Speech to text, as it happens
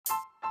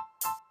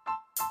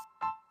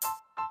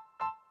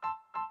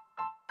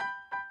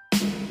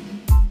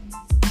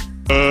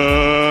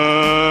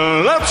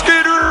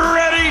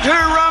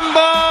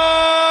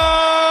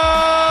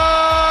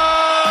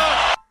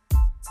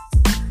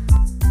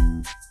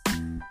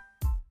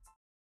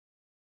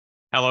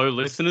Hello,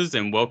 listeners,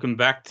 and welcome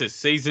back to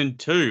Season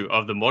 2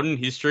 of the Modern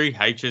History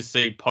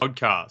HSC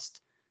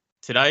podcast.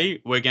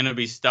 Today, we're going to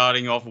be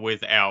starting off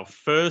with our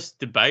first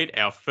debate,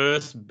 our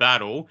first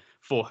battle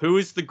for who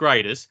is the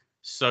greatest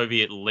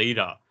Soviet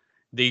leader.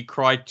 The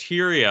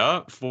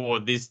criteria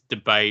for this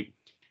debate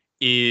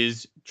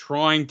is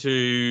trying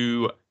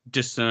to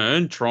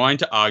discern, trying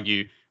to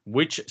argue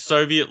which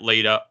Soviet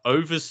leader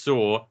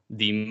oversaw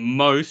the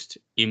most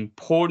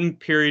important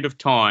period of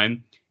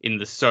time in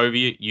the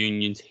Soviet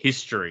Union's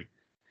history.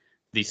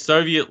 The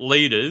Soviet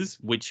leaders,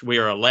 which we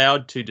are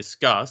allowed to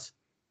discuss,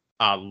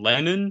 are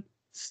Lenin,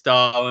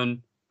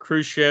 Stalin,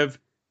 Khrushchev,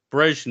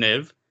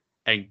 Brezhnev,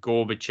 and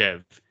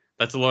Gorbachev.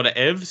 That's a lot of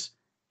Evs,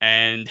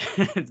 and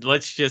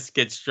let's just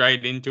get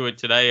straight into it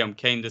today. I'm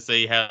keen to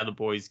see how the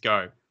boys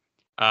go.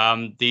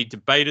 The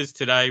debaters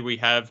today, we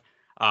have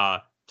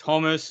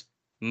Thomas,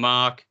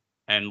 Mark,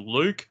 and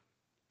Luke.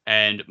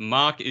 And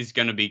Mark is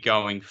going to be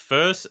going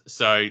first.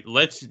 So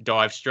let's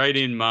dive straight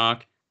in,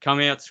 Mark.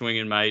 Come out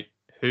swinging, mate.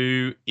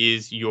 Who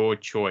is your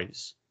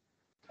choice?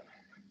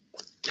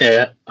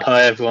 Yeah,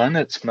 hi everyone,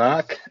 it's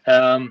Mark.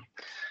 Well,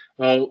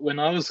 when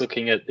I was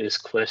looking at this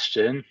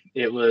question,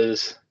 it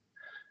was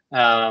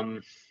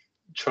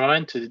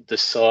trying to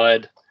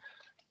decide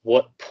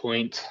what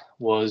point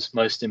was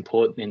most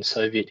important in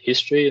Soviet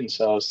history. And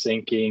so I was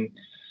thinking,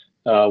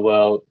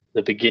 well,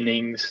 the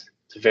beginnings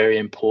are very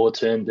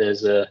important.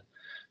 There's a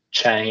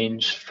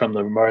change from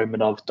the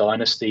Romanov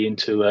dynasty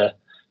into a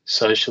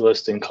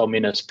socialist and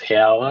communist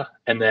power.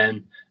 And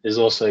then there's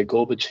also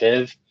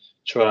Gorbachev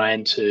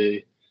trying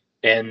to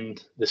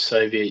end the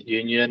Soviet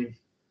Union.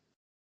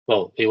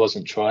 Well, he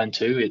wasn't trying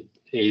to.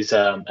 His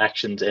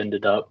actions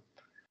ended up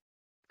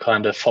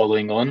kind of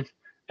following on.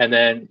 And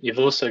then you've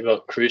also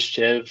got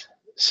Khrushchev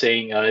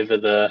seeing over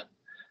the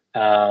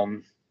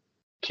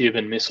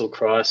Cuban Missile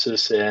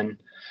Crisis and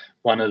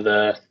one of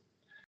the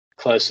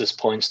closest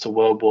points to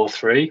World War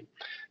III.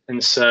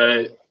 And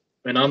so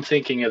when I'm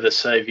thinking of the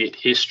Soviet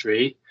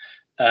history,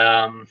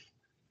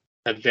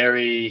 a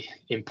very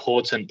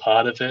important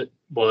part of it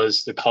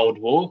was the Cold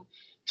War,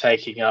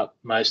 taking up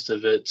most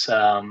of its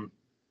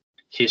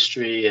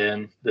history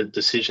and the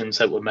decisions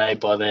that were made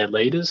by their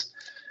leaders.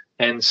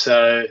 And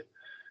so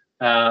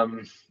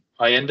I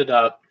ended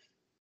up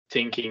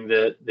thinking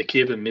that the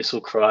Cuban Missile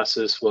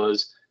Crisis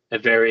was a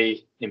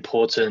very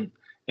important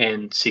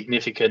and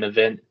significant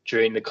event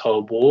during the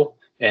Cold War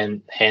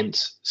and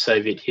hence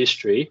Soviet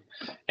history.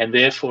 And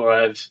therefore,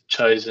 I've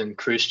chosen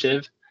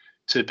Khrushchev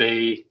to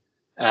be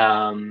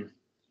the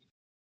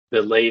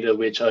leader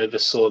which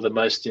oversaw the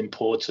most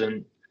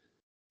important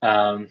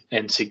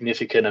and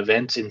significant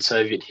events in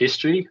Soviet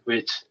history,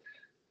 which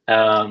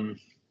I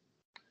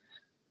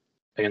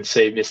can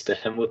see Mr.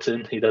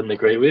 Hamilton, he doesn't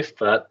agree with,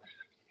 but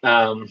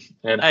and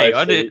hey,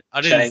 I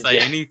didn't say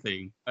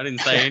anything. I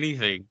didn't say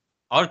anything.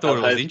 I thought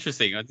it was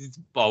interesting. It's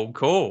a bold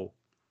call.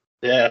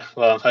 Yeah,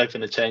 well, I'm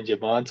hoping to change your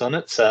minds on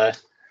it. So,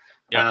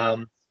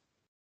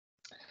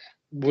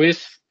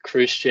 with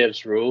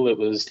Khrushchev's rule, it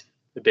was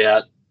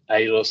about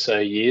 8 or so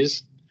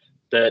years.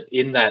 But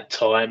in that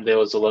time, there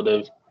was a lot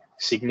of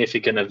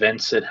significant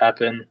events that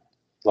happened,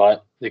 like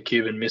the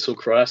Cuban Missile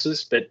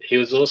Crisis. But he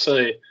was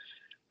also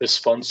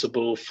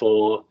responsible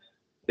for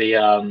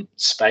the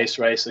space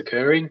race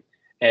occurring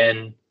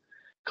and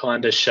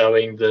kind of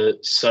showing the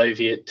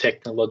Soviet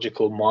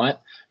technological might.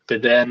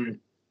 But then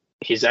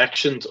his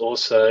actions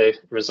also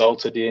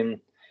resulted in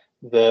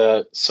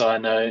the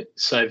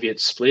Sino-Soviet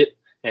split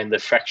and the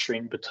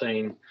fracturing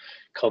between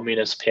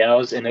communist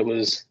powers, and it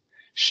was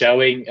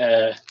showing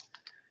a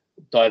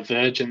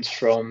divergence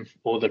from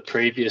all the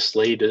previous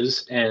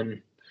leaders and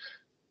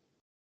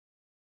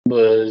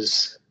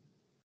was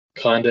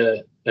kind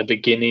of a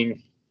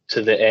beginning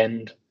to the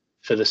end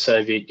for the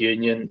Soviet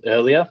Union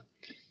earlier.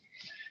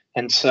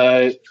 And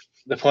so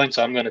the points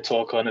I'm going to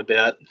talk on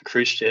about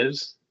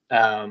Khrushchev's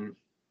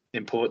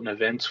important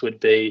events would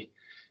be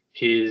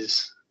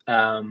his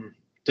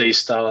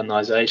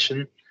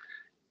de-Stalinization,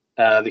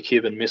 the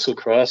Cuban Missile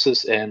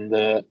Crisis, and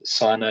the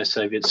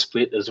Sino-Soviet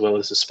split, as well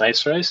as the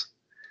space race.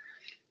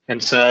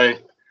 And so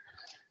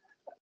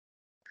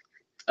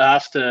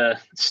after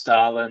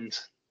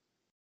Stalin's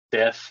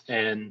death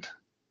and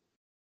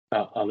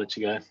I'll let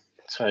you go.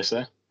 Sorry,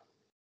 sir.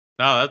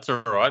 No, that's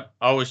all right.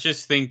 I was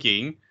just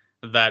thinking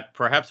that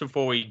perhaps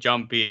before we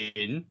jump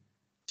in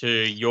to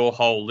your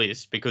whole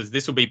list, because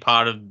this will be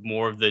part of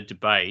more of the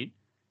debate,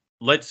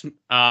 let's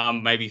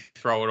maybe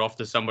throw it off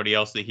to somebody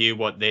else to hear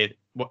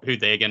who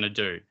they're going to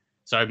do.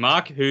 So,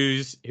 Mark,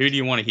 who do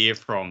you want to hear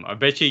from? I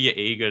bet you're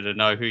eager to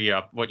know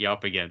what you're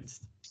up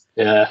against.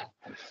 Yeah.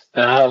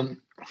 Well,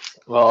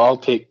 I'll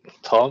pick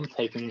Tom.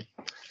 He can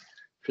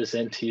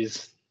present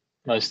his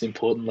most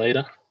important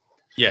leader.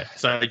 Yeah,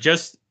 so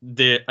just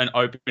an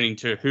opening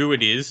to who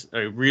it is,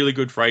 a really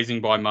good phrasing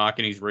by Mark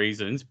and his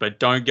reasons, but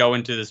don't go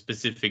into the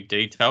specific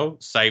detail.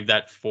 Save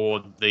that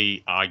for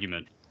the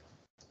argument.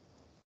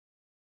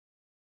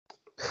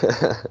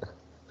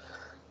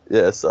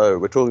 Yeah, so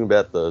we're talking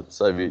about the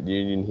Soviet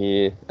Union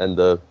here and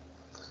the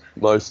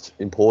most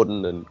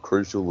important and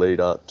crucial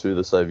leader to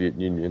the Soviet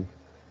Union.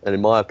 And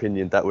in my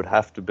opinion, that would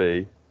have to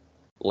be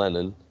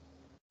Lenin,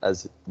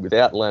 as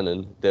without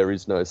Lenin, there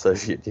is no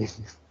Soviet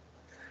Union.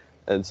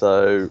 And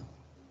so,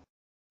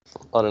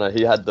 I don't know,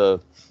 he had the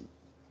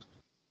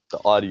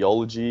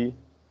ideology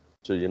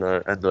to,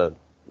 and the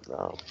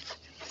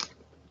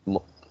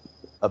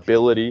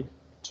ability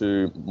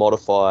to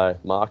modify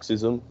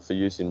Marxism for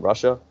use in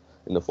Russia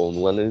in the form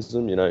of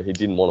Leninism. He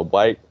didn't want to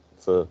wait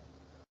for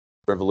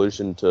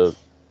revolution to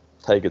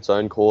take its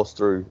own course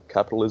through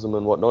capitalism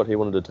and whatnot. He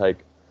wanted to take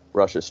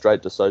Russia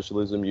straight to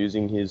socialism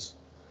using his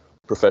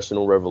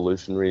professional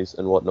revolutionaries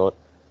and whatnot.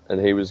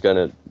 And he was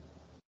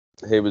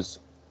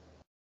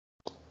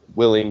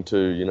willing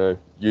to,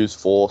 use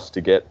force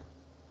to get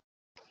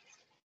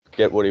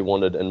what he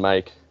wanted and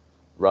make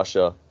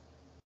Russia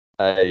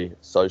a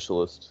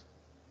socialist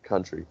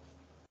country.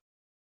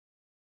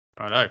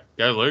 Righto.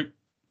 Go, Luke.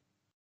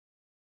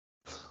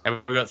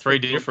 Have we got three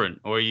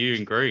different, or are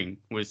you agreeing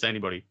with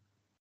anybody?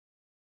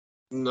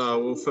 No,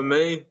 well, for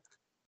me,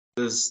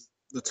 there's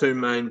the two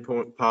main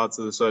parts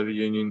of the Soviet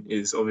Union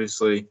is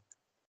obviously,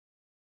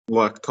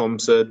 like Tom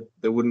said,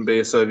 there wouldn't be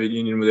a Soviet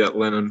Union without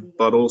Lenin,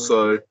 but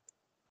also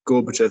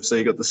Gorbachev. So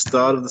you got the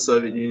start of the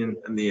Soviet Union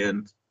and the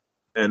end.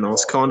 And I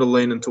was kind of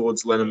leaning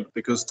towards Lenin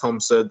because Tom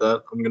said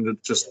that. I'm going to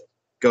just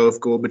go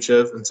with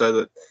Gorbachev and say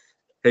that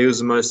he was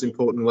the most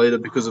important leader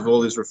because of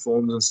all his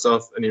reforms and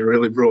stuff, and he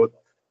really brought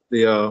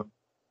the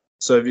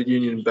Soviet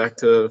Union back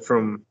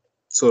from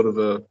sort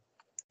of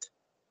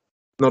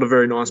not a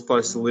very nice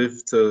place to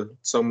live to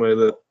somewhere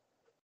that,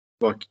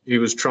 like, he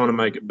was trying to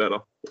make it better.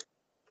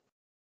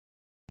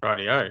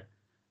 Rightio.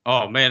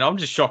 Oh man, I'm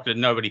just shocked that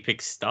nobody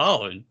picked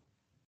Stalin.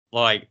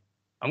 Like,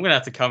 I'm gonna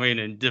have to come in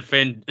and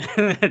defend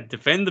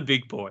the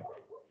big boy.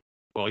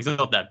 Well, he's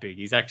not that big.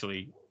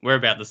 We're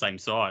about the same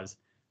size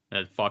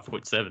at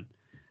 5'7".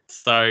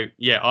 So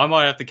yeah, I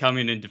might have to come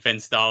in and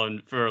defend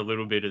Stalin for a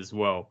little bit as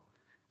well.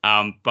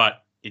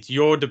 But it's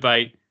your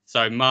debate.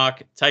 So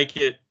Mark, take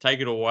it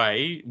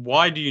away.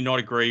 Why do you not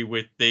agree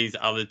with these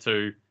other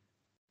two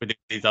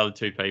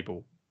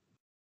people?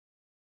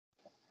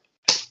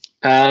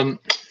 Well,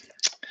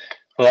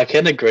 I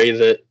can agree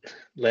that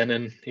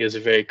Lenin has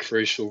a very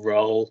crucial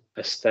role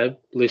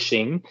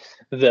establishing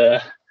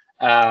the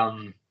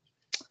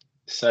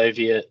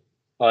Soviet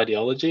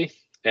ideology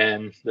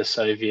and the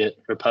Soviet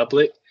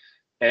Republic.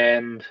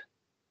 And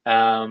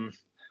but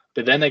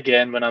then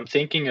again, when I'm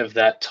thinking of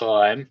that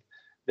time,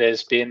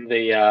 there's been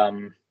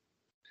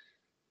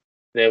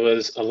there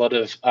was a lot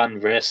of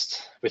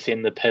unrest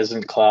within the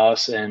peasant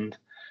class, and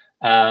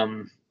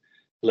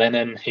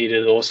Lenin, he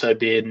had also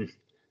been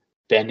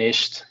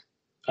banished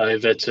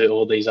over to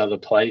all these other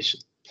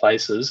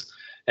places.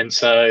 And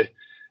so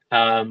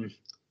a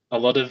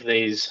lot of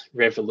these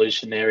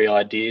revolutionary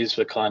ideas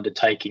were kind of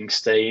taking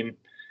steam,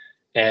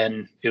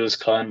 and it was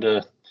kind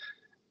of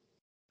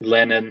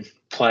Lenin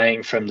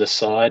playing from the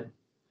side,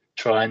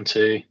 trying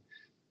to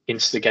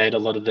instigate a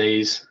lot of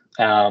these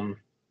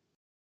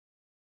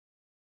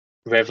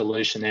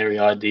revolutionary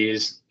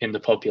ideas in the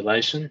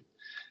population.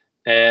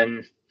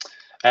 And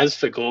as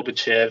for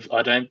Gorbachev,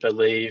 I don't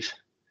believe,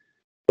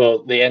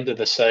 well, the end of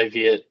the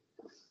Soviet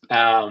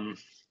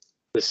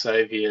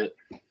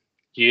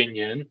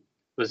Union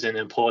was an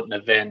important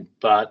event,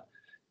 but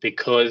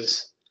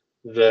because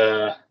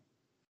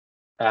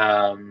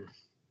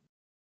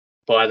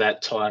by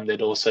that time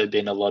there'd also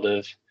been a lot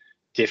of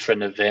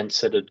different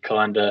events that had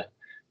kind of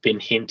been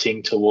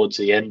hinting towards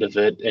the end of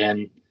it,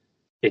 and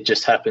it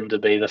just happened to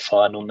be the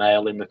final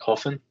nail in the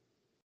coffin.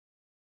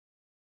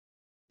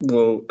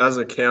 Well, as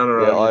a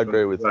counter, Yeah, I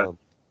agree with that.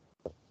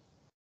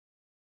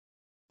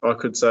 I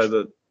could say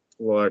that,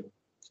 like,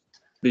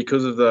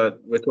 because of that,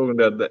 we're talking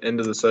about the end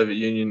of the Soviet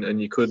Union,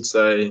 and you could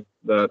say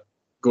that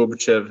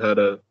Gorbachev had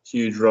a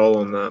huge role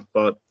on that,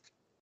 but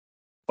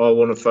I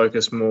want to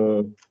focus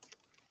more,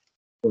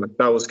 like,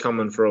 that was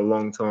coming for a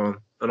long time,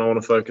 and I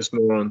want to focus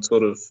more on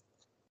sort of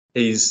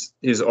his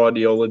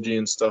ideology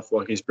and stuff.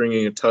 Like, he's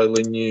bringing a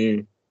totally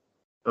new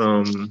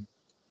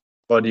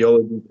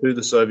ideology to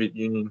the Soviet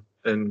Union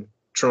and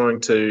trying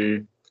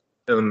to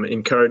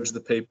encourage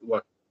the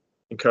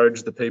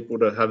people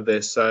to have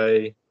their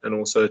say, and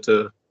also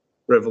to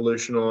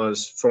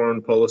revolutionize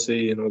foreign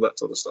policy and all that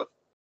sort of stuff.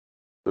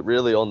 But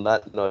really, on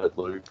that note,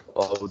 Luke,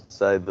 I would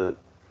say that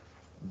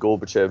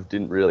Gorbachev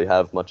didn't really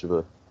have much of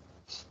a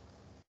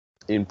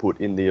input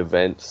in the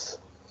events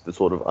that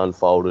sort of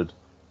unfolded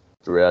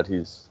throughout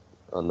his,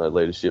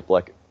 leadership.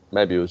 Like,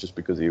 maybe it was just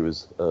because he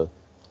was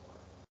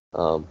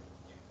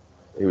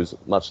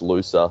much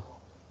looser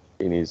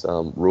in his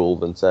rule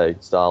than, say,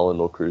 Stalin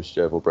or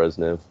Khrushchev or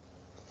Brezhnev,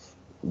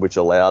 which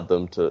allowed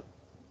the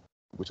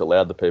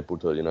people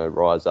to,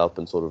 rise up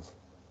and sort of,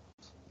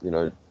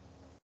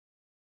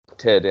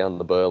 tear down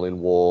the Berlin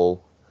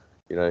Wall.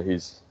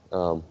 His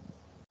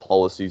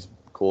policies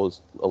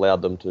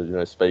allowed them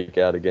to, speak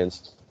out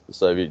against the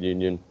Soviet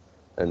Union,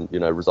 and,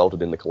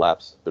 resulted in the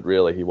collapse. But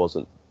really, he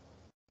wasn't,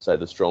 say,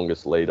 the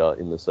strongest leader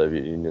in the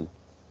Soviet Union,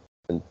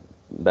 and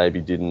maybe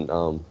didn't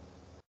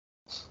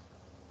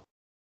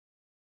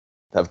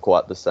have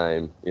quite the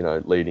same,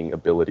 leading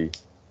ability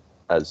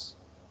as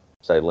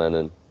say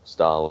Lenin,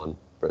 Stalin,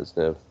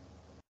 Brezhnev,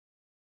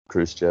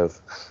 Khrushchev.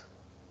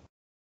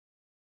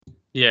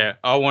 Yeah,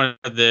 I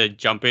wanted to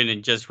jump in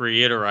and just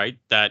reiterate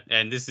that,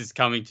 and this is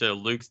coming to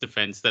Luke's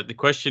defense, that the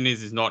question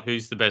is not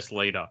who's the best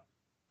leader.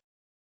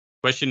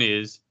 The question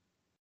is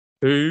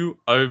who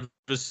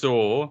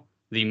oversaw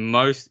the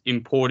most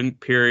important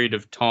period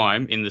of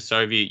time in the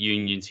Soviet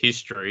Union's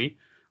history.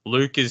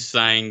 Luke is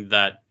saying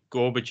that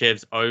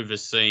Gorbachev's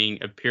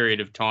overseeing a period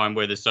of time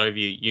where the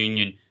Soviet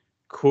Union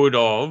could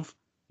have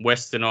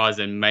westernized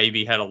and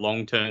maybe had a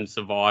long-term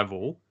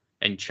survival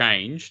and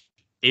changed,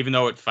 even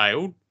though it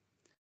failed.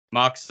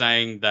 Mark's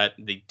saying that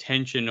the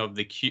tension of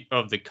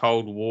the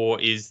Cold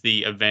War is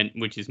the event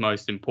which is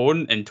most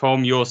important, and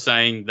Tom, you're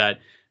saying that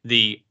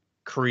the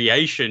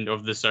creation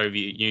of the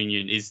Soviet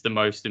Union is the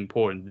most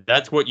important.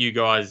 That's what you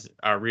guys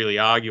are really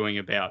arguing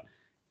about,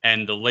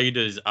 and the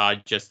leaders are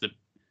just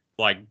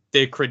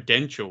their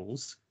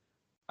credentials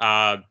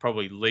are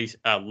probably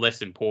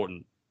less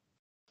important.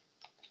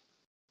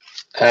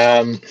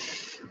 Yeah,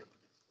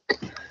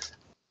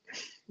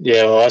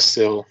 well, I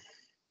still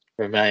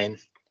remain.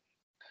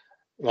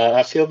 Well,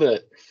 I feel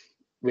that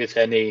with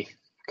any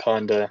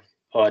kind of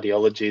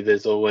ideology,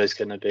 there's always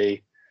going to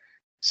be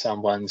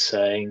someone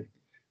saying,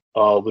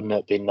 "Oh, wouldn't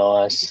it be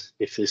nice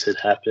if this had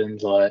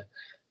happened?" Like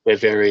we're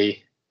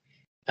being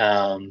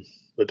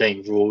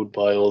ruled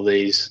by all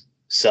these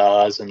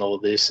czars and all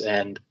this,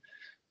 and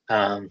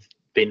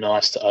be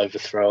nice to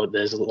overthrow it.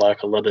 There's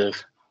like a lot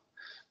of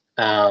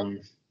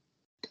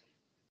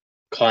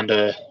kind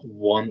of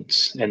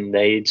wants and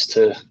needs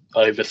to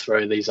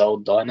overthrow these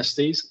old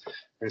dynasties,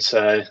 and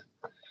so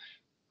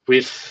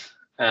with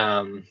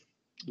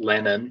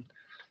Lenin,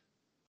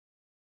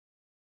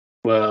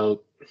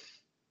 well,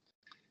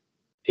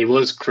 he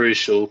was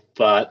crucial,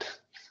 but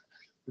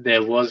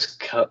there was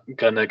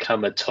going to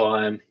come a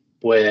time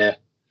where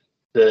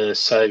the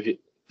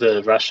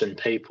Russian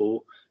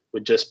people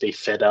would just be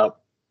fed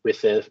up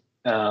with their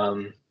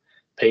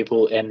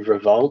people and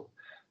revolt.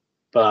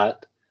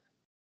 But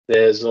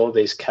there's all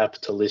these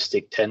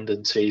capitalistic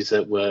tendencies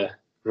that were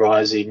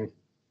rising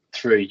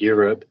through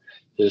Europe.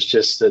 It's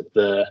just that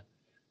the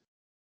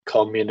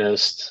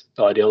communist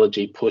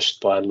ideology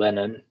pushed by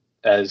Lenin,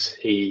 as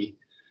he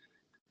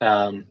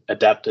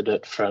adapted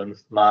it from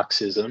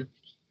Marxism,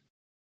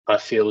 I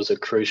feel is a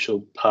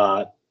crucial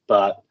part,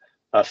 but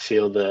I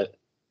feel that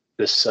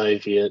the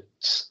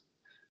Soviets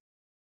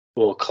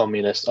or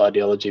communist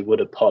ideology would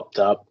have popped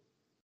up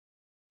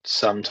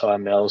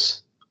sometime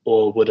else,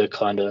 or would have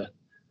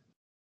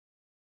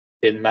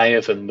it may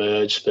have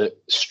emerged but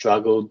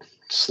struggled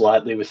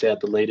slightly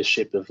without the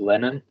leadership of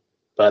Lenin,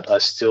 but I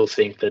still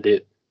think that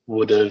it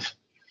would have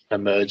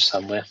emerged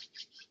somewhere.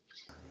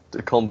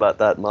 To combat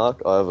that,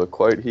 Mark, I have a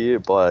quote here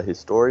by a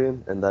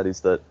historian, and that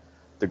is that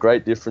the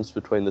great difference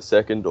between the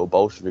Second or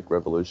Bolshevik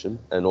Revolution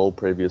and all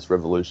previous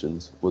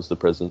revolutions was the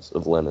presence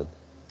of Lenin.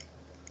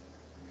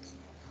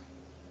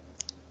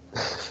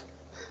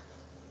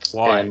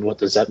 Why? And what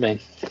does that mean?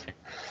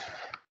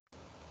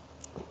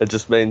 It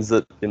just means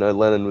that,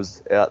 Lenin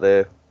was out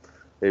there.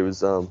 He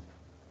was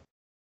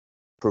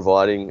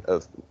providing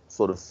a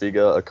sort of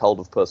figure, a cult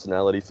of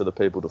personality for the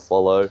people to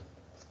follow.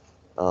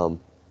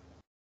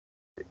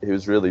 He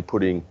was really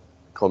putting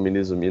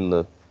communism in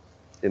the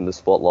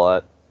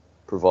spotlight,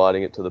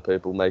 providing it to the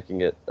people,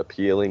 making it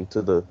appealing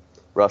to the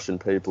Russian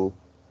people.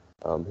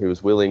 He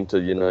was willing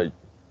to,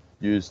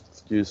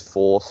 use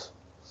force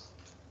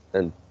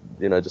and,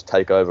 just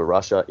take over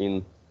Russia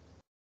in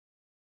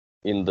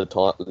the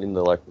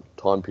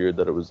time period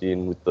that it was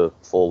in, with the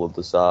fall of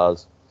the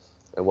Tsars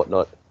and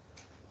whatnot.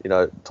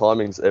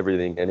 Timing's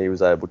everything, and he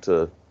was able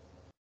to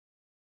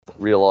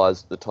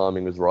realize the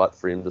timing was right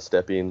for him to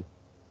step in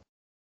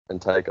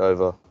and take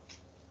over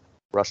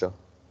Russia.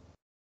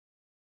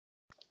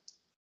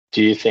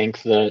 Do you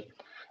think that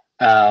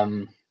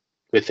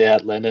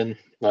without Lenin,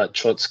 like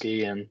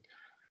Trotsky and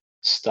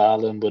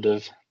Stalin would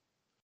have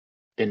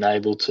been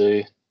able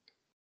to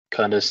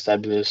kind of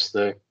establish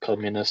the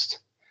communist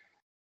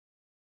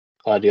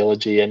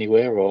ideology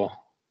anywhere, or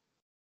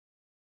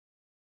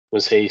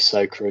was he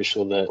so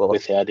crucial that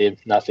without him,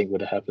 nothing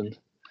would have happened?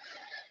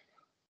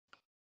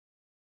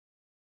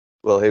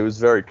 Well, he was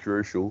very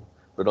crucial,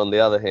 but on the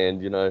other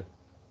hand,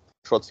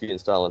 Trotsky and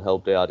Stalin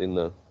helped out in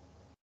the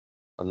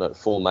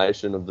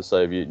formation of the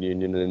Soviet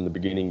Union and in the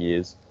beginning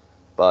years.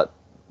 But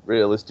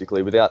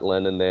realistically, without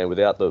Lenin there,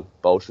 without the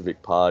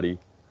Bolshevik Party,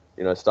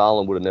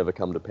 Stalin would have never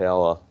come to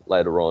power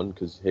later on,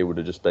 because he would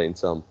have just been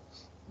some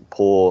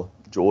poor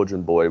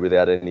Georgian boy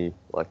without any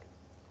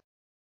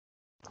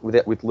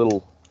with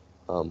little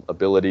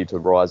ability to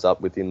rise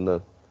up within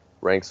the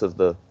ranks of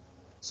the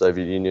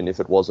Soviet Union if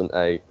it wasn't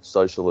a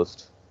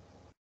socialist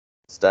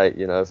state.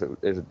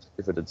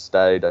 If it had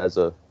stayed as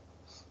a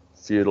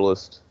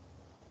feudalist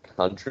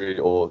country,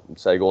 or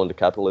say gone to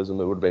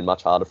capitalism, it would have been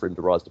much harder for him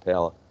to rise to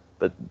power.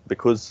 But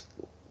because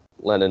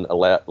Lenin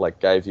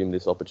gave him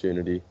this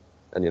opportunity,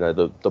 and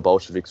the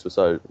Bolsheviks were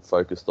so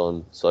focused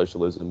on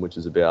socialism, which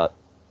is about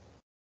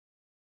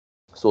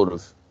sort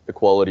of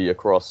equality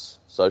across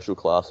social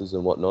classes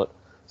and whatnot.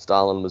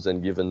 Stalin was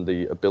then given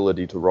the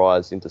ability to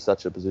rise into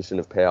such a position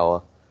of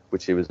power,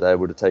 which he was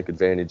able to take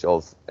advantage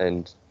of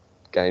and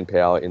gain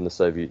power in the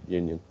Soviet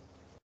Union.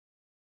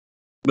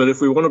 But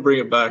if we want to bring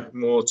it back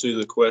more to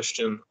the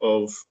question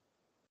of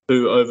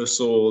who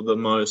oversaw the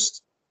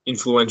most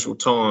influential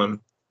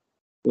time,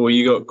 well,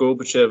 you got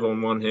Gorbachev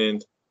on one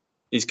hand.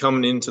 He's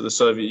coming into the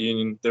Soviet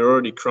Union. They're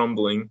already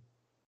crumbling,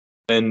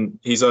 and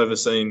he's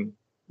overseen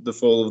the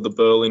fall of the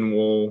Berlin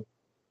Wall,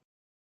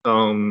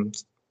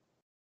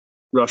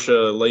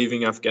 Russia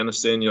leaving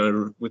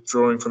Afghanistan,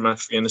 withdrawing from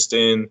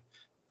Afghanistan,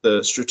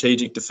 the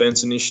strategic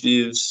defense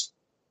initiatives.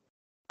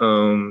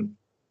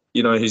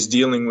 He's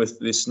dealing with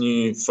this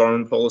new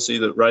foreign policy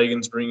that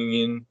Reagan's bringing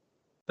in.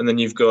 And then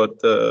you've got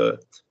the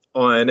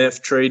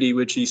INF Treaty,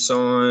 which he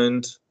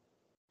signed,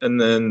 and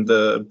then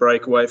the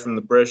breakaway from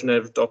the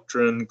Brezhnev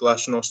Doctrine,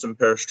 Glasnost and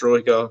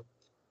Perestroika.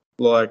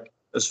 Like,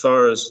 as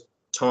far as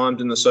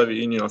timed in the Soviet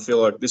Union, I feel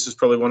like this is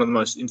probably one of the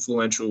most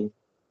influential,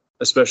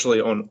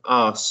 especially on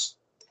us.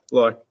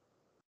 Like,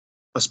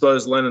 I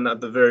suppose Lenin at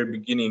the very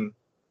beginning,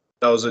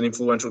 that was an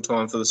influential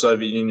time for the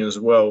Soviet Union as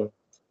well.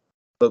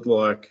 But,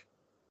 like,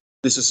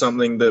 this is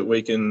something that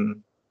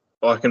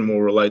I can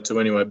more relate to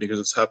anyway, because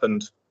it's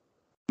happened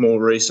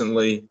more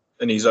recently,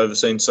 and he's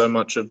overseen so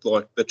much of,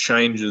 like, the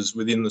changes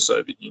within the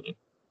Soviet Union.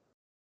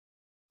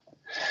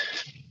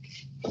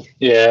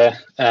 Yeah.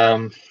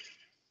 I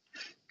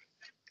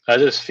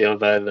just feel,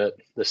 though, that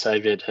the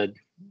Soviet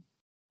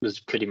was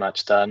pretty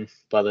much done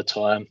by the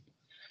time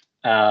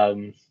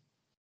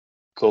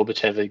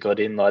Gorbachev had got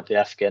in. Like, the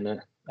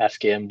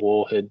Afghan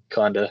war had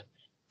kind of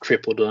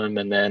crippled him,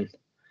 and then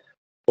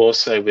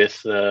also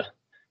with the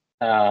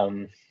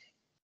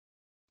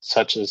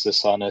such as the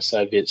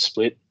Sino-Soviet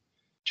split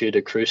due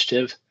to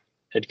Khrushchev,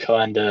 had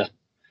kind of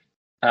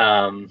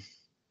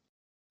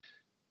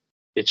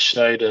it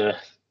showed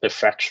the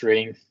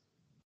fracturing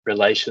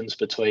relations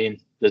between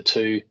the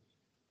two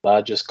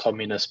largest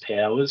communist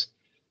powers,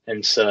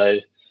 and so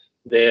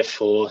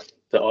therefore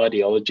the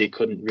ideology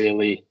couldn't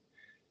really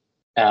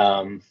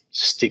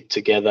stick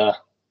together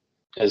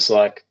as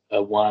like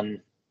a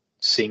one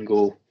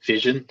single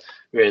vision,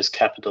 whereas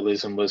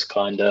capitalism was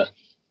kind of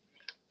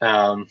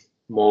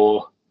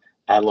more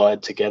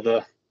allied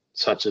together,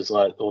 such as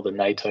like all the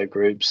NATO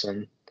groups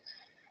and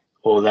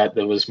all that.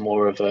 There was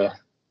more of a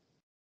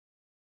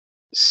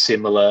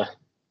similar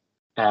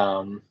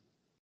goal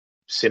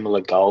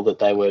that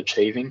they were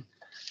achieving.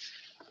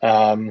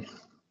 And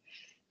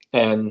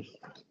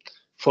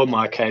for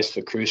my case,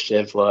 for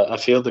Khrushchev, like, I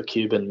feel the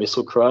Cuban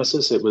Missile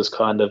Crisis, it was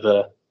kind of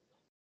a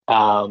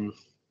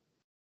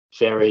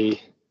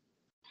very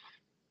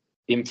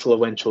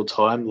influential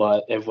time.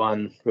 Like,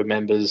 everyone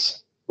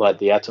remembers like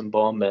the atom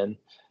bomb and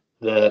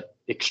the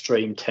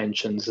extreme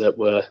tensions that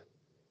were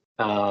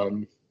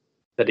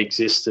that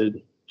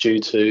existed due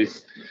to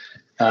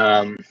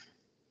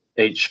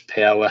each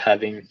power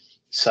having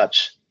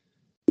such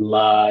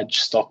large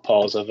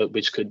stockpiles of it,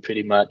 which could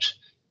pretty much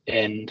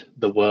end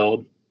the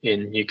world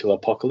in nuclear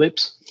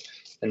apocalypse.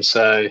 And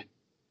so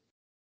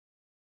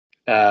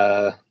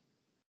it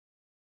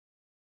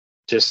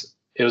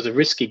was a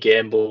risky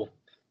gamble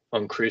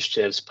on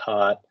Khrushchev's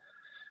part,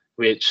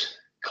 which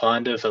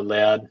kind of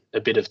allowed a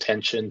bit of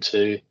tension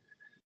to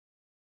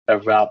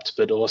erupt,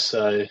 but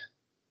also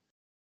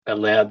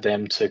allowed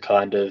them to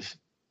kind of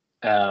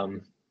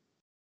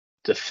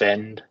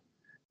defend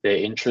their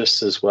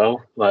interests as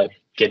well, like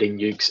getting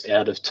nukes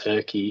out of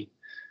Turkey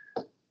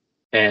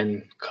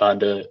and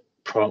kind of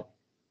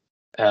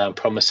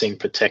promising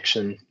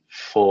protection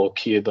for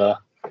Cuba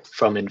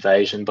from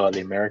invasion by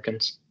the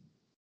Americans.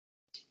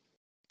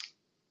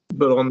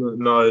 But on the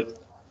note,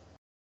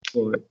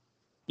 like,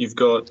 you've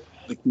got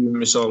the Cuban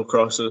Missile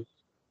Crisis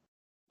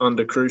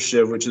under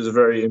Khrushchev, which is a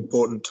very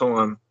important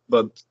time,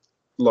 but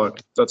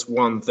like, that's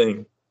one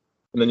thing.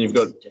 And then you've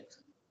got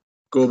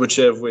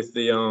Gorbachev with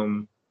the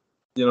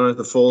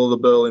the fall of the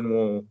Berlin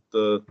Wall,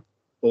 the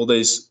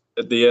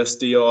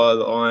SDI,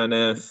 the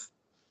INF.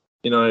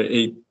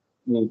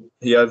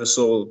 He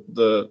oversaw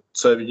the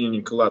Soviet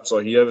Union collapse.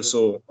 Like, he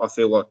oversaw, I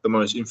feel like, the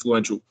most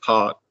influential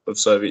part of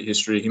Soviet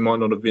history. He might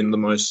not have been the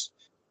most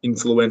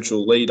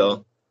influential leader,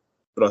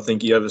 but I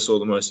think he oversaw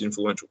the most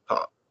influential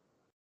part.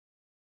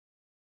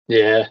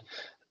 Yeah,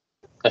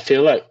 I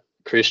feel like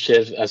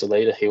Khrushchev as a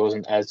leader, he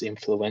wasn't as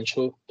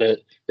influential, but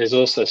there's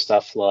also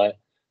stuff like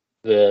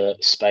the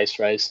space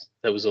race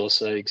that was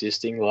also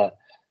existing, like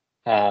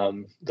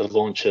the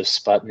launch of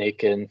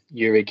Sputnik and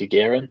Yuri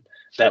Gagarin.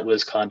 That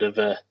was kind of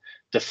a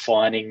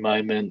defining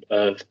moment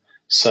of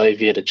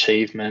Soviet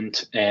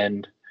achievement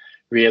and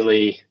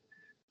really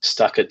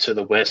stuck it to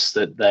the West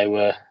that they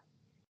were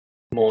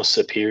more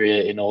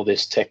superior in all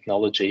this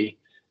technology,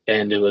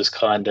 and it was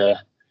kind of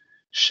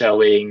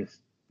showing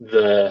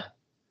the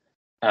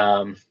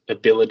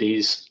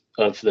abilities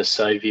of the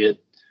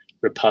Soviet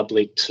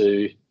Republic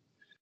to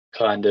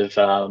kind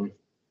of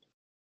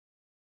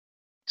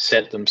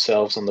set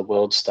themselves on the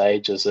world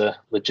stage as a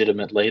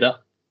legitimate leader.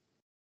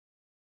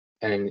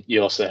 And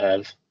you also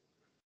have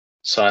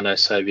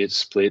Sino-Soviet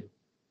split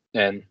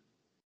and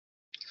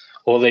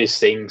all these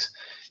things.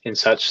 in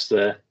such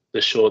the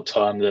short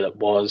time that it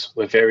was,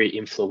 were very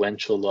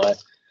influential. Like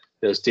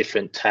there was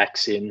different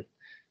tacks in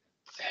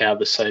how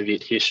the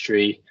Soviet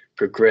history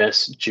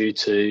progressed due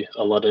to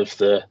a lot of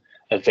the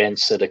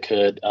events that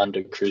occurred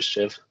under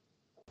Khrushchev.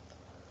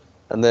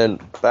 And then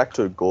back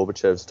to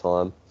Gorbachev's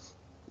time,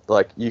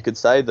 like you could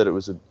say that it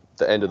was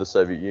the end of the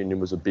Soviet Union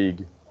was a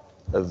big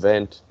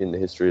event in the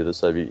history of the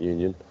Soviet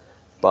Union,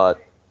 but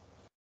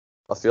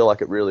I feel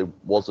like it really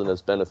wasn't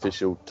as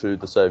beneficial to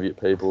the Soviet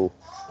people,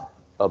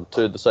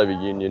 to the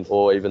Soviet Union,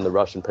 or even the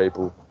Russian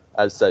people,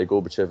 as say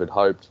Gorbachev had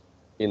hoped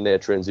in their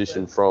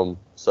transition from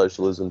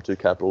socialism to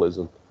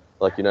capitalism.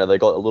 Like, you know, they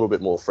got a little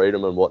bit more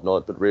freedom and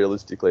whatnot, but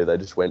realistically, they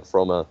just went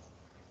from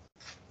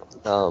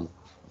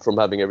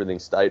having everything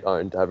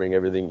state-owned to having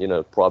everything in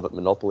a private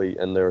monopoly,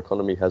 and their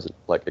economy hasn't,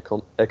 like,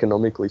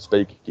 economically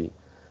speaking,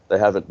 they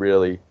haven't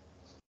really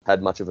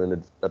had much of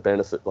a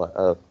benefit, like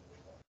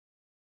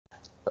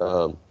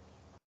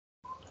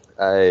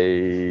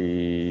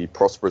a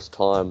prosperous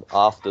time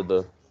after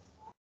the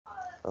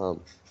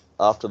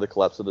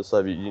collapse of the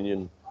Soviet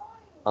Union,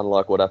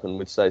 unlike what happened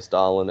with, say,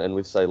 Stalin and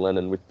with, say,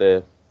 Lenin, with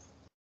their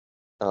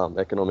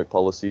economic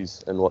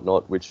policies and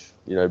whatnot, which,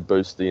 you know,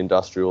 boost the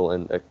industrial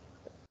and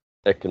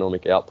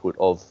economic output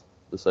of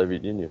the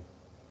Soviet Union.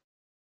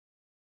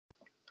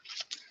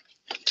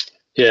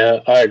 Yeah,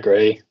 I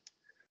agree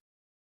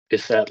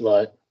with that.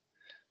 Like,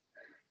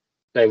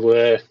 they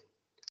were,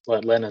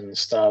 like Lenin and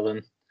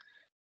Stalin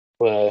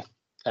were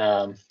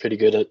pretty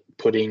good at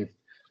putting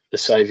the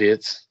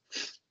Soviets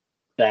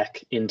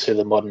back into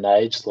the modern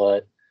age,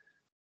 like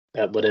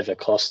at whatever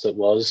cost it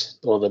was,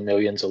 or the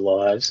millions of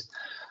lives.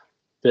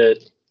 But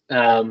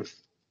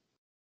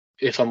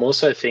if I'm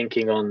also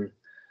thinking on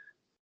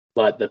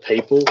like the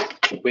people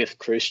with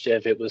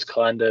Khrushchev, it was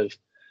kind of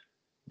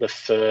the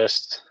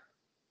first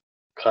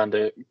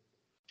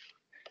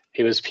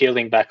he was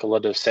peeling back a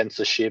lot of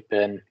censorship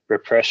and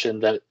repression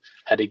that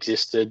had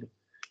existed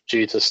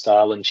due to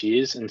Stalin's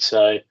years. And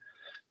so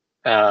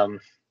I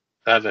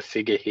have a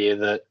figure here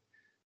that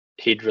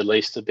he'd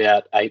released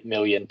about 8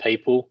 million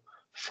people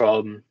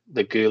from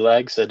the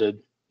gulags that had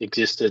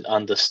existed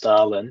under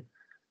Stalin,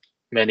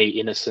 many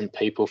innocent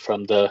people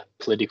from the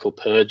political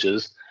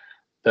purges,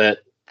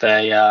 but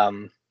they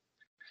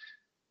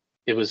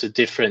it was a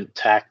different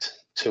tact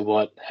to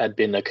what had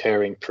been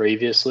occurring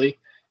previously,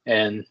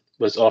 and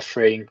was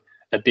offering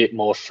a bit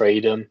more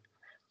freedom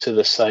to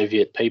the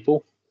Soviet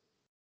people.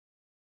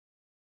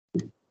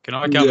 Can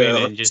I come in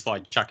and just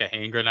like chuck a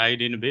hand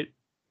grenade in a bit?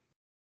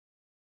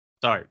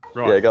 So,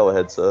 right. Yeah, go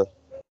ahead, sir.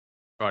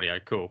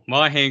 Rightio, cool.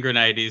 My hand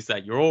grenade is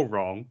that you're all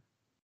wrong.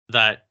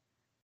 That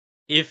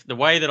if the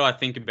way that I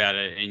think about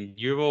it, and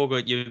you've all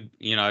got your,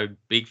 you know,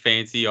 big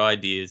fancy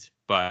ideas,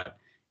 but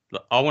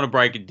I want to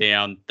break it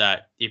down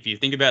that if you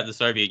think about the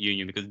Soviet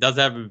Union, because it does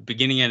have a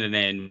beginning and an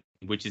end,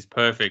 which is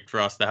perfect for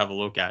us to have a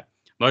look at.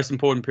 Most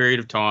important period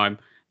of time,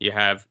 you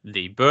have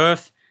the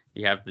birth,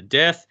 you have the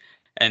death,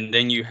 and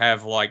then you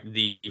have like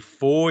the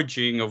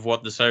forging of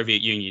what the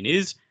Soviet Union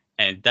is,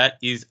 and that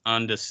is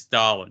under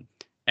Stalin.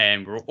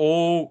 And we're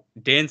all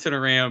dancing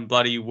around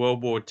bloody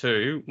World War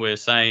II. We're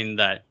saying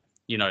that,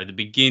 you know, the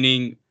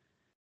beginning,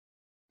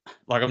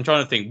 like I'm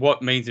trying to think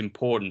what means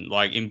important,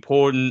 like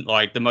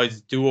the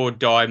most do or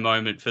die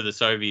moment for the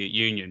Soviet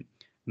Union.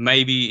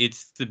 Maybe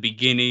it's the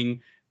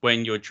beginning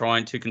when you're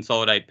trying to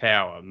consolidate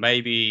power.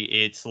 Maybe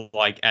it's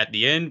like at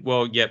the end,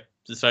 well, yep,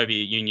 the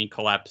Soviet Union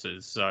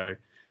collapses. So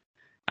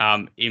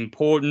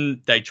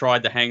important, they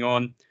tried to hang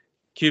on.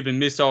 Cuban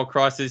Missile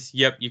Crisis,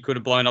 yep, you could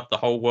have blown up the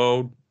whole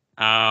world.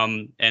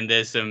 And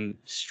there's some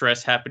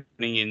stress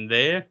happening in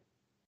there.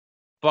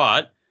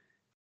 But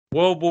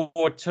World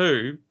War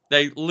II,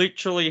 they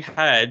literally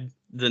had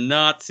the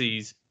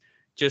Nazis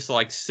just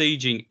like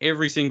sieging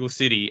every single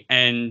city,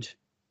 and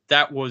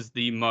that was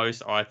the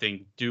most, I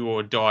think, do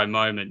or die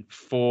moment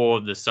for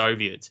the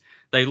Soviets.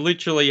 They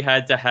literally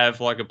had to have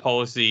like a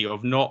policy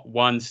of not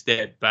one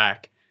step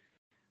back,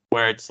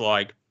 where it's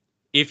like,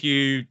 if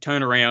you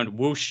turn around,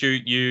 we'll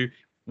shoot you.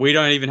 We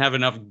don't even have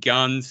enough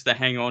guns to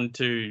hang on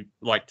to,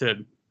 like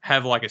to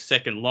have like a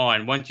second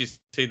line. Once you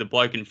see the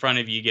bloke in front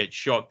of you get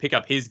shot, pick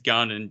up his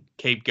gun and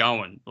keep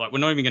going. Like, we're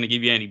not even going to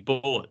give you any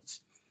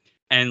bullets.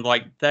 And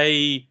like,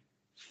 they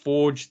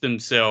forged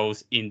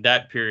themselves in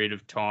that period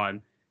of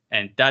time,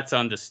 and that's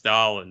under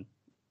Stalin.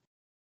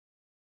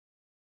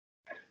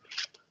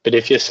 But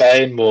if you're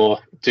saying more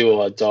do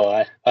or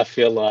die, I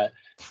feel like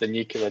the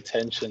nuclear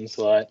tensions,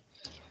 like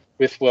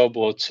with World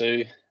War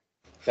II,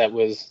 that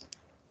was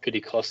pretty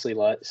costly,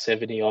 like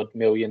 70 odd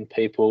million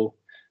people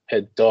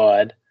had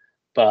died.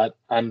 But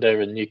under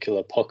a nuclear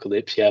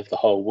apocalypse, you have the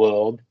whole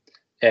world,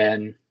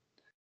 and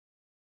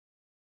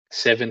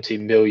 70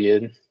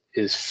 million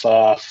is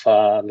far,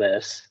 far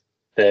less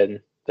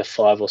than the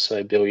 5 or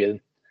so billion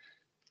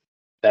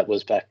that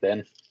was back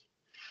then.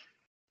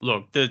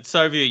 Look, the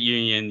Soviet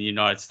Union and the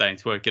United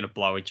States weren't going to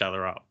blow each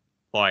other up.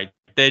 Like,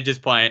 they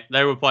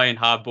were playing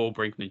hardball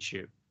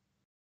brinkmanship.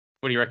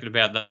 What do you reckon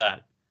about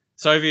that?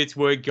 Soviets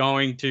were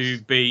going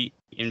to be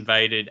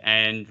invaded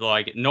and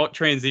like not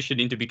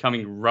transitioned into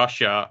becoming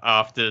Russia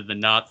after the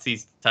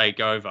Nazis take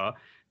over,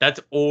 that's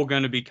all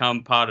going to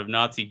become part of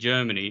Nazi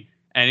Germany.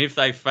 And if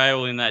they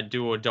fail in that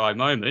do or die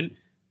moment,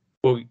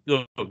 well,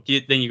 look,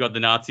 then you got the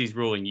Nazis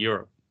ruling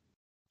Europe,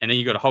 and then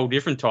you got a whole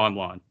different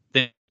timeline.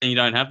 Then you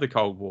don't have the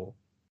Cold War.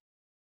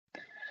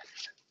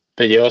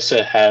 But you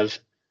also have,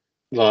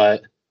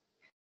 like,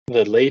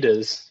 the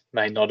leaders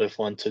may not have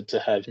wanted to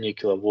have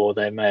nuclear war.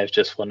 They may have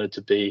just wanted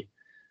to be,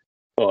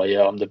 oh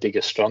yeah, I'm the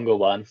bigger, stronger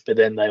one. But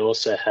then they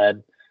also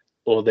had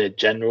all their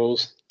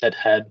generals that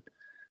had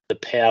the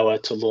power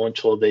to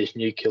launch all these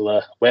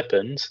nuclear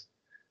weapons,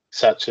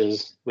 such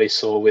as we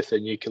saw with the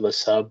nuclear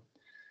sub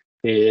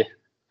here,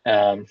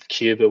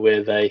 Cuba,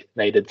 where they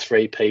needed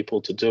 3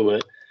 people to do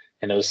it.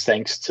 And it was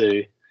thanks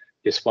to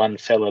this one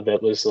fella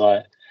that was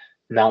like,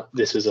 no,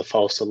 this is a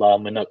false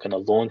alarm. We're not going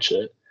to launch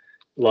it.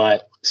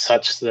 Like,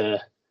 such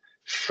the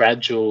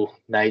fragile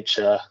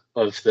nature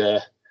of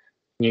the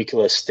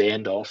nuclear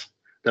standoff.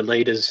 The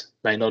leaders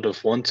may not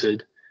have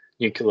wanted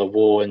nuclear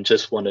war and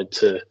just wanted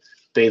to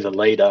be the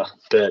leader,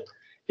 but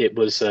it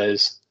was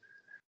those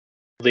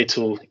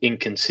little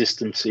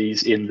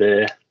inconsistencies in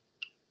their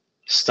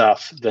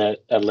stuff that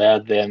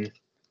allowed them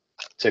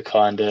to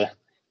kind of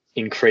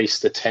increase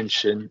the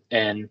tension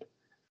and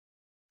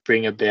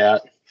bring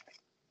about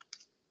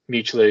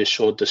mutually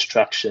assured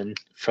destruction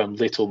from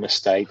little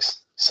mistakes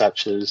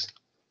such as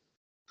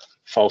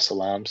false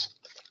alarms.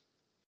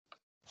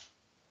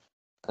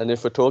 And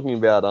if we're talking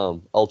about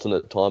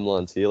alternate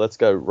timelines here, let's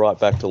go right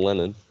back to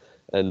Lenin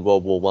and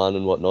World War One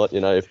and whatnot. You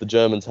know, if the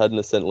Germans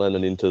hadn't sent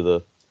Lenin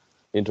into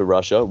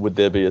Russia, would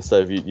there be a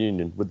Soviet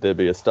Union? Would there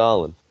be a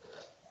Stalin?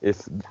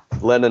 If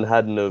Lenin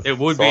hadn't have, it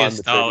would be a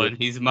Stalin.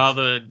 His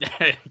mother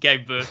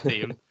gave birth to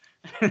him.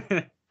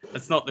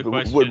 That's not the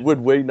question. Would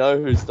we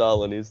know who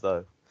Stalin is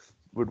though?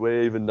 Would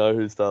we even know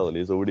who Stalin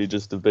is, or would he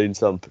just have been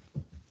some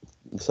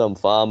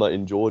farmer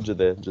in Georgia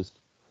there? Just,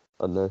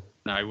 I don't know.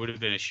 No, he would have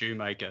been a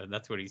shoemaker.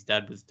 That's what his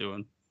dad was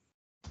doing.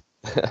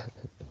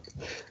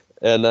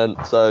 And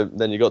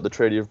then you got the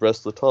Treaty of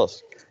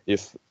Brest-Litovsk.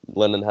 If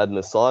Lenin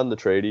hadn't signed the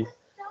treaty,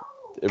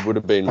 it would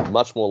have been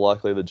much more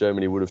likely that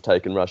Germany would have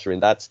taken Russia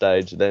in that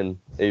stage than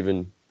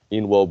even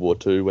in World War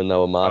II when they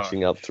were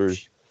marching up through.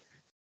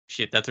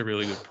 Shit, that's a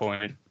really good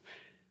point.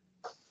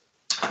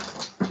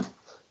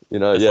 You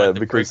know, that's yeah, like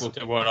the because prequel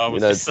to what I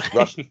was just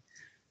saying.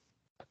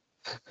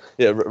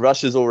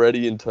 Russia's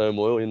already in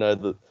turmoil. You know,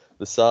 the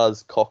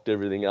Tsars cocked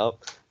everything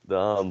up.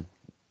 The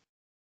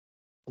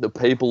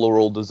people are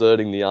all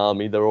deserting the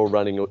army. They're all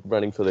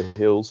running for the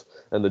hills,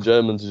 and the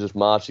Germans are just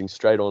marching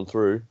straight on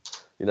through.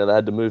 You know, they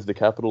had to move the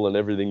capital and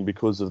everything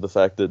because of the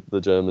fact that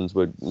the Germans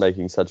were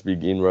making such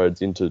big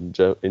inroads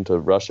into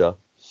Russia.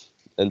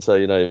 And so,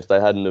 you know, if they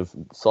hadn't have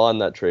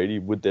signed that treaty,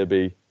 would there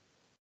be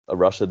a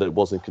Russia that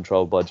wasn't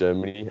controlled by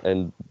Germany,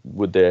 and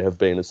would there have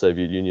been a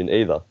Soviet Union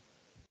either?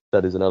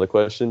 That is another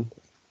question.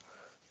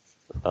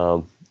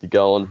 You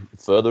go on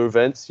further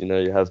events, you know,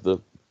 you have the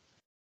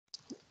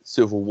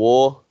Civil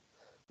War.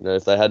 You know,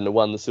 if they hadn't have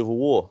won the Civil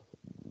War,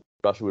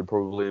 Russia would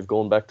probably have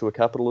gone back to a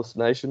capitalist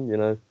nation, you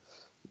know,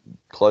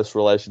 close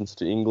relations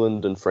to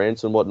England and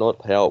France and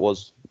whatnot, how it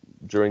was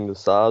during the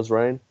Tsar's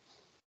reign.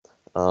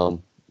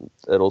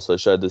 It also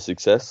showed the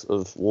success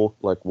of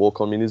war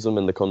communism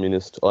and the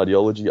communist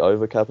ideology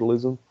over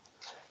capitalism.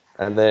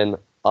 And then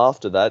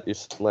after that,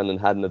 if Lenin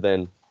hadn't have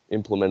then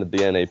implemented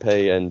the NEP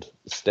and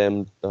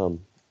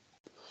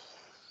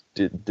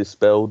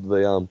dispelled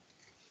the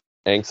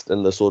angst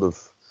and the sort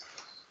of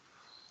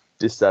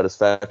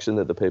dissatisfaction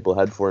that the people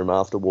had for him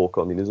after war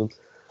communism,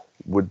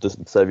 would the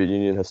Soviet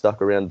Union have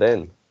stuck around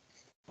then?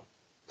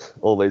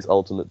 All these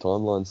alternate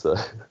timelines, so.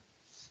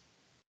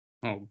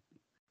 Oh,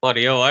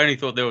 bloody hell, I only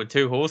thought there were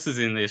 2 horses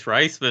in this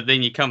race, but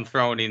then you come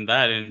throwing in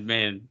that and,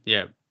 man,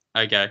 yeah,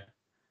 okay.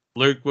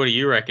 Luke, what do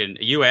you reckon?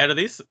 Are you out of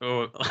this?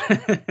 Or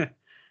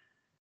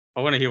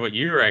I want to hear what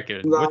you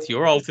reckon. No. What's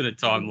your alternate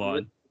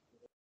timeline?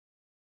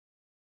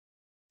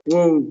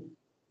 Well,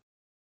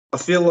 I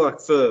feel like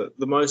for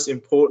the most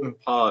important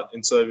part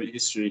in Soviet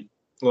history,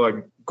 like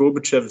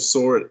Gorbachev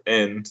saw it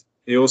end.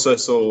 He also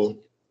saw,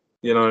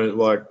 you know,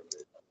 like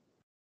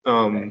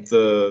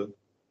the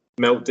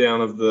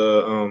meltdown of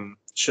the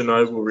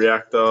Chernobyl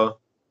reactor,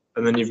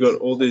 and then you've got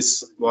all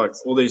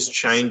these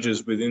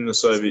changes within the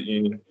Soviet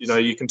Union. You know,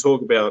 you can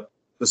talk about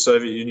the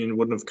Soviet Union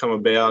wouldn't have come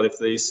about if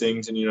these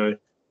things, and, you know,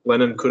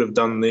 Lenin could have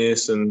done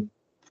this and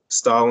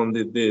Stalin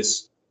did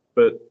this.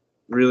 But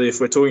really,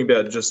 if we're talking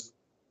about just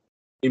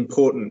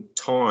important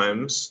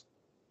times,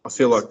 I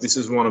feel like this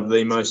is one of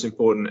the most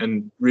important.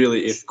 And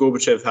really, if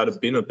Gorbachev had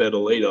been a better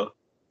leader,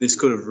 this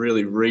could have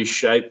really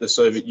reshaped the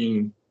Soviet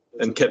Union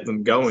and kept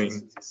them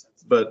going.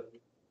 But,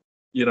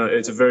 you know,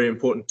 it's a very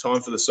important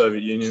time for the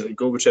Soviet Union, and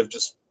Gorbachev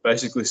just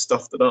basically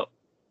stuffed it up.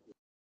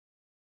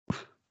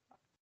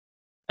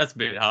 That's a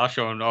bit harsh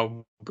on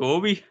old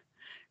Gorby.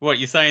 What,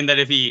 you're saying that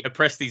if he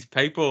oppressed these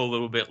people a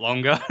little bit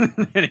longer,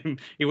 then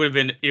he would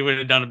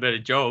have done a better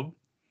job?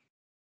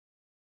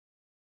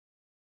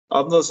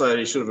 I'm not saying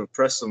he should have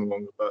oppressed them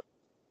longer, but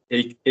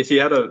if he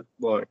had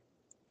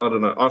I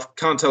don't know. I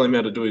can't tell him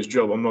how to do his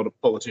job. I'm not a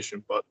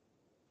politician, but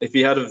if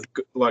he had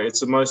it's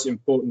the most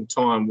important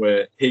time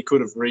where he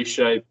could have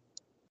reshaped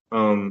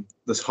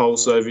this whole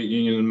Soviet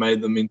Union and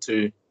made them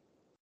into,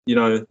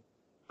 a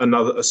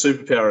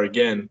superpower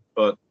again.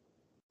 But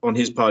on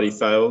his part, he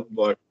failed.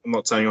 Like, I'm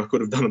not saying I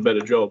could have done a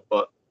better job,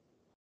 but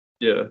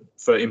yeah,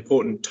 for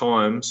important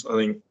times, I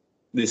think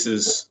this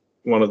is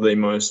one of the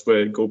most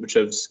where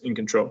Gorbachev's in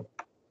control.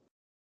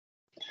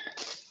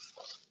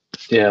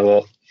 Yeah,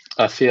 well,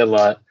 I feel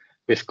like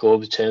with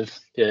Gorbachev,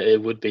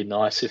 it would be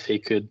nice if he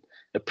could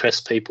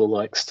oppress people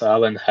like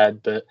Stalin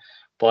had, but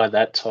by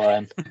that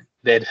time,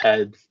 they'd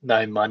had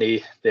no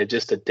money. They're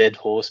just a dead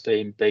horse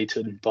being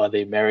beaten by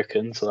the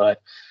Americans. Like,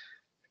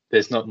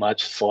 there's not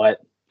much fight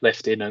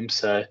left in them,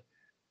 so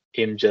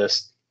him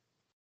just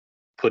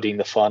putting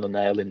the final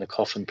nail in the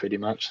coffin, pretty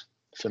much,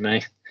 for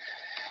me.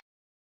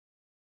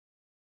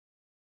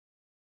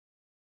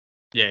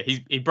 Yeah,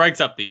 he breaks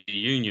up the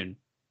Union.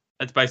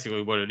 That's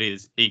basically what it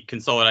is. He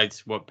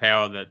consolidates what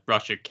power that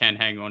Russia can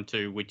hang on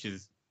to, which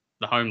is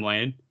the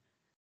homeland.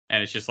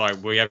 And it's just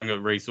like, we haven't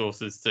got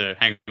resources to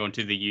hang on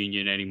to the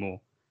Union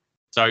anymore.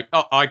 So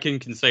I can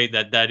concede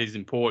that is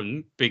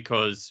important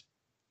because,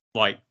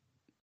 like,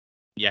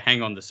 you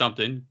hang on to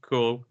something,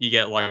 cool, you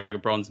get like a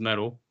bronze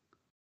medal,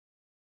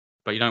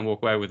 but you don't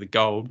walk away with the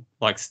gold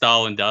like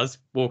Stalin does.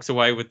 Walks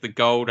away with the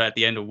gold at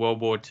the end of World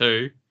War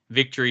II,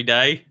 Victory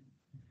Day,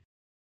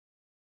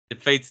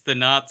 defeats the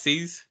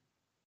Nazis.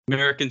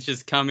 Americans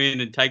just come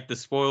in and take the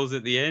spoils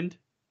at the end.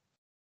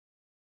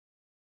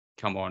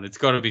 Come on, it's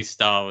got to be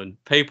Stalin.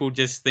 People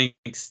just think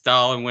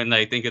Stalin when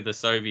they think of the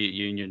Soviet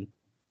Union.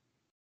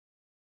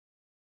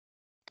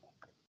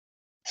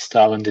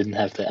 Stalin didn't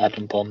have the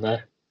atom bomb, though.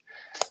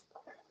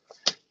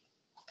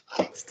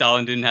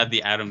 Stalin didn't have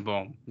the atom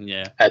bomb,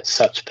 yeah. At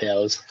such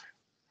powers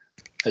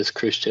as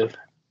Khrushchev.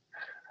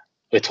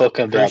 We're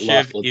talking about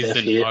life or death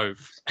here.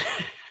 Oaf.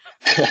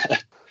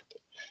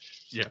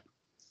 Yeah.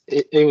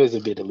 He was a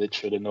bit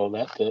illiterate and all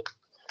that, but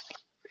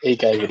he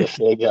gave it a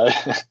fair go.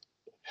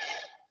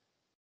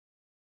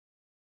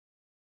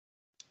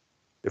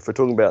 If we're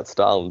talking about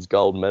Stalin's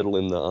gold medal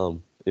in the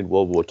in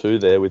World War II,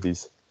 there with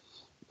his,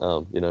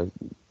 the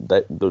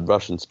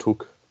Russians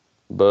took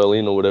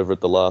Berlin or whatever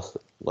at the last,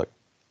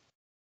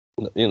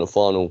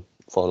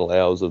 final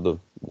hours of the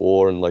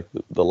war and like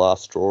the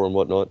last straw and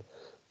whatnot,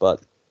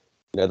 but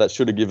that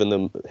should have given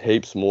them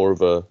heaps more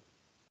of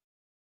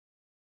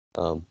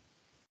a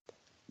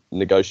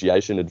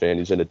negotiation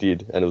advantage than it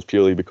did, and it was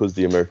purely because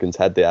the Americans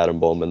had the atom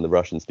bomb and the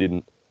Russians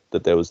didn't,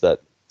 that there was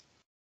that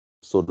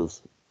sort of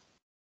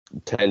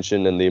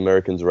tension, and the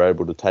Americans were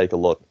able to take a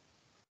lot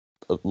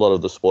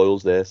of the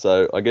spoils there.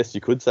 So I guess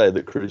you could say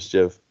that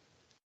Khrushchev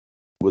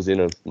was in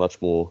a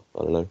much more,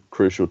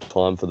 crucial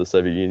time for the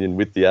Soviet Union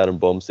with the atom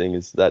bomb, seeing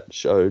as that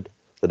showed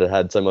that it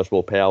had so much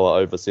more power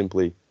over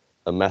simply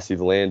a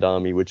massive land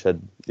army which had,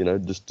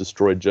 just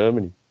destroyed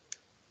Germany.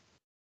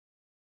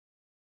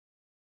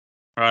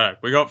 Right,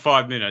 we got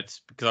 5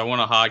 minutes because I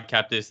want to hard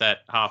cap this at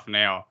half an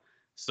hour.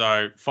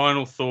 So,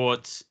 final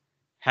thoughts.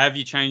 Have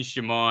you changed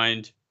your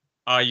mind?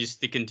 Are you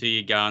sticking to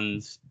your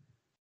guns?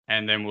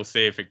 And then we'll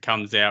see if it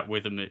comes out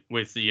with a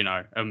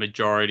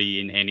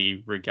majority in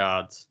any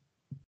regards.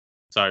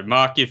 So,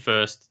 Mark, you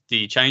first. Do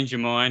you change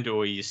your mind,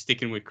 or are you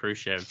sticking with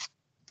Khrushchev?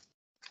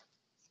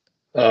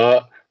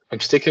 I'm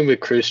sticking with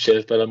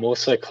Khrushchev, but I'm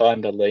also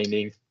kind of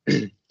leaning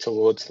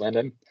towards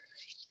Lenin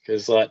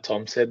because, like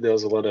Tom said, there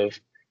was a lot of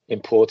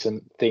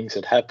important things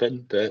that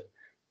happened. But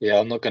yeah,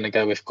 I'm not going to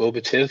go with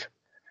Gorbachev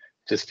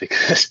just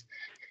because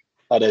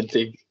I don't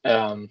think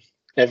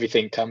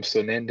everything comes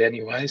to an end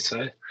anyway.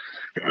 So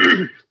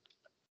yeah,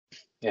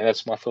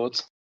 that's my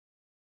thoughts.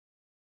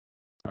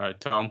 All right,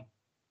 Tom.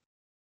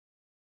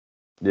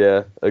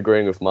 Yeah,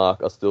 agreeing with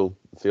Mark. I still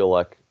feel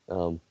like,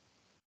 the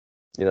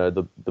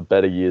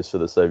better years for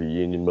the Soviet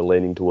Union were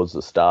leaning towards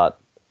the start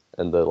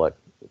and the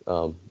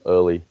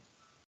early,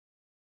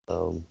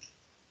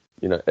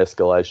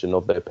 escalation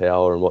of their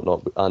power and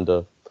whatnot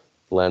under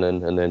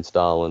Lenin and then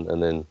Stalin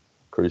and then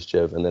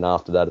Khrushchev, and then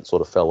after that it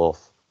sort of fell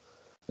off.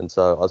 And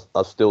so I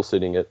was still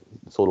sitting at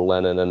sort of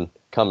Lenin, and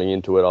coming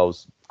into it I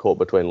was caught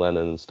between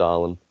Lenin and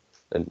Stalin,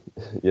 and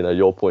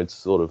your points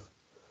sort of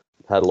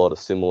had a lot of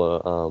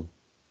similar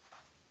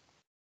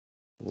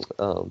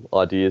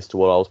ideas to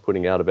what I was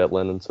putting out about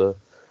Lenin, so,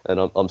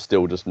 and I'm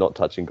still just not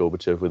touching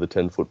Gorbachev with a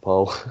 10-foot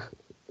pole,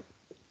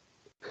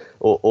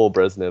 or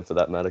Brezhnev for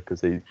that matter, because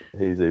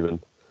he's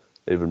even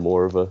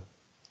more of a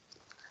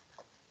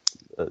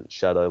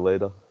shadow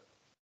leader.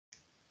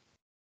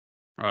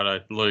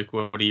 Righto, Luke,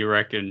 what do you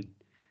reckon?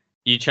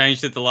 You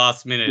changed at the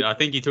last minute. I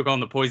think you took on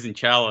the poison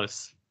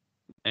chalice,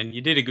 and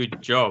you did a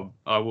good job,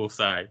 I will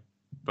say.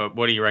 But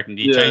what do you reckon?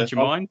 Do you change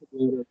your mind?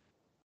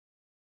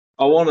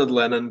 I wanted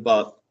Lenin,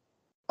 but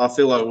I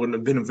feel like it wouldn't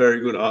have been a very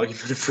good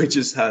argument if we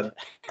just had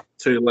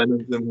two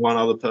Lenins and one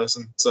other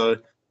person. So,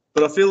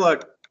 but I feel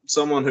like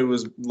someone who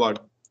was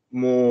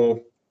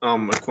more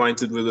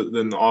acquainted with it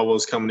than I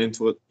was coming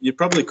into it, you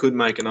probably could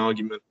make an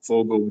argument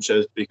for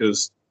Gorbachev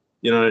because,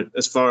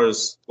 as far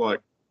as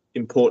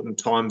important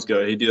times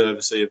go, he did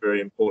oversee a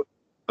very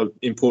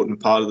important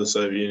part of the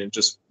Soviet Union.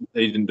 Just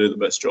he didn't do the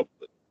best job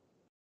of it.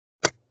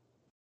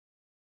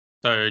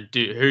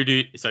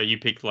 So you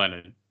picked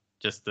Lenin,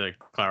 just to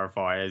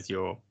clarify, as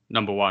your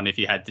number one if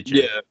you had to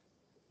choose? Yeah,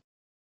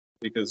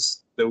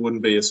 because there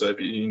wouldn't be a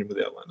Soviet Union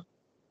without Lenin.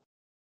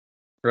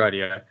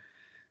 Rightio.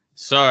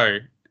 So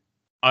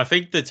I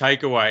think the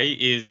takeaway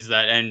is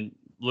that, and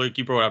Luke,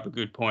 you brought up a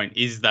good point,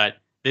 is that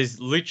there's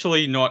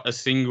literally not a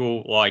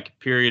single like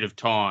period of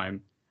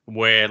time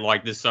where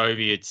like the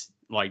Soviets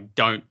like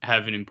don't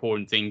have an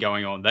important thing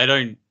going on. They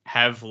don't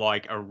have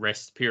like a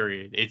rest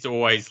period. It's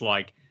always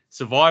like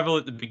survival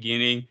at the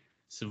beginning,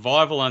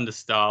 survival under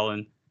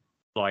Stalin,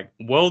 like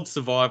world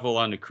survival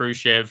under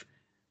Khrushchev,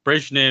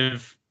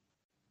 Brezhnev.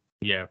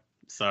 Yeah,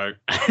 so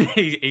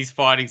he's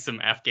fighting some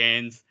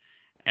Afghans,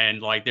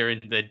 and like they're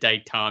in the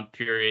détente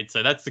period.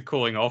 So that's the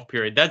cooling off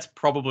period. That's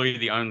probably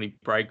the only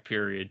break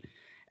period.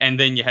 And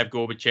then you have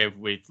Gorbachev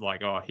with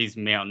like, his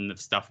mountain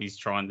of stuff he's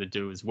trying to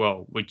do as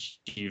well, which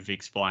you've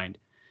explained.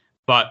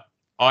 But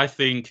I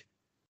think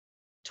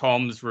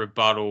Tom's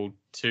rebuttal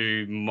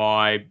to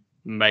my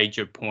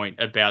major point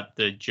about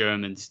the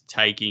Germans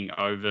taking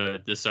over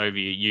the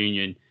Soviet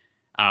Union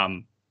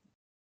kind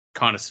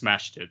of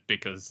smashed it,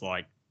 because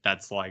like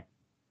that's like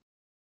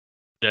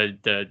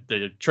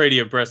the Treaty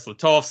of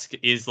Brest-Litovsk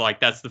is like,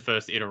 that's the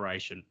first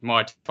iteration.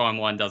 My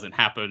timeline doesn't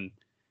happen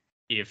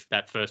if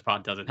that first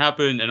part doesn't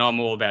happen, and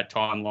I'm all about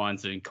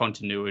timelines and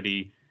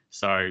continuity.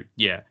 So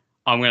yeah,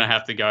 I'm going to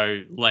have to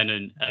go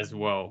Lenin as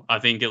well. I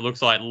think it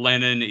looks like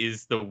Lenin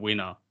is the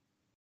winner.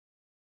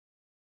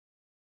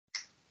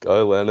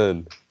 Go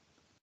Lenin.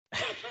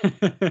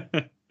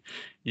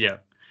 Yeah.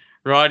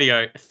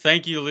 Rightio.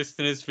 Thank you,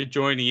 listeners, for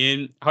joining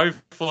in.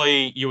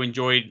 Hopefully you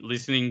enjoyed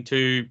listening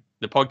to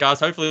the podcast.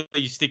 Hopefully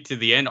you stick to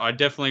the end. I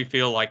definitely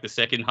feel like the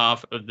second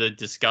half of the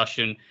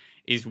discussion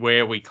is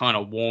where we kind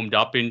of warmed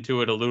up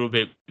into it a little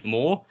bit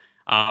more.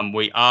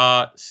 We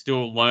are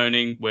still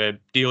learning. We're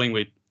dealing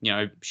with,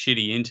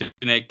 shitty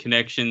internet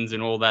connections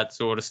and all that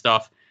sort of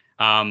stuff.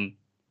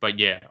 But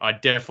yeah, I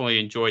definitely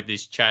enjoyed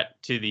this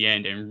chat to the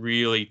end and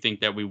really think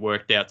that we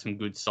worked out some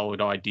good,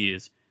 solid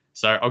ideas.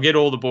 So I'll get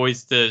all the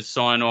boys to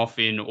sign off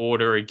in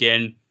order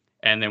again,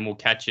 and then we'll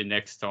catch you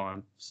next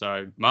time.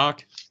 So,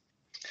 Mark?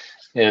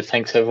 Yeah,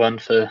 thanks everyone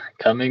for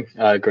coming.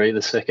 I agree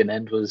the second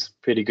end was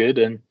pretty good,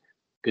 and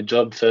good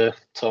job for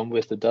Tom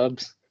with the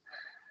dubs.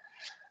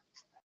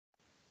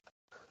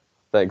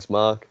 Thanks,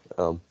 Mark.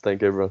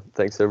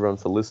 Thanks everyone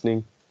for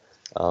listening.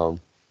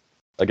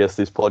 I guess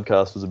this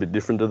podcast was a bit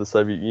different to the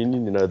Soviet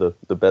Union.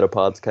 The better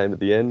parts came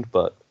at the end,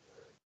 but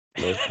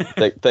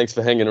thanks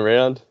for hanging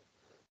around.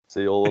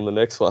 See you all on the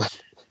next one.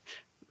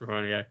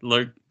 Right, yeah.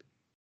 Luke?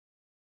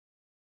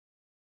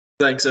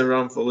 Thanks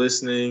everyone for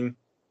listening,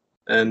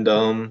 and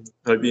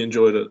hope you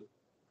enjoyed it.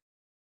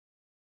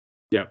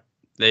 Yep.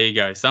 There you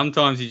go.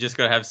 Sometimes you just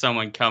got to have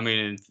someone come in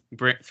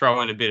and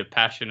throw in a bit of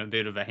passion, a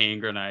bit of a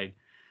hand grenade.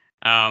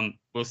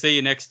 We'll see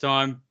you next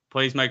time.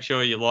 Please make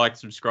sure you like,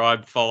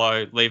 subscribe,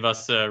 follow, leave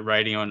us a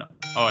rating on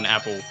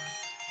Apple.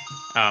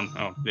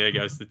 There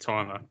goes the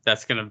timer.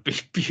 That's going to be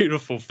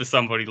beautiful for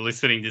somebody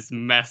listening, this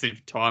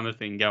massive timer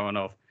thing going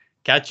off.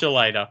 Catch you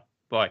later.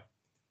 Bye.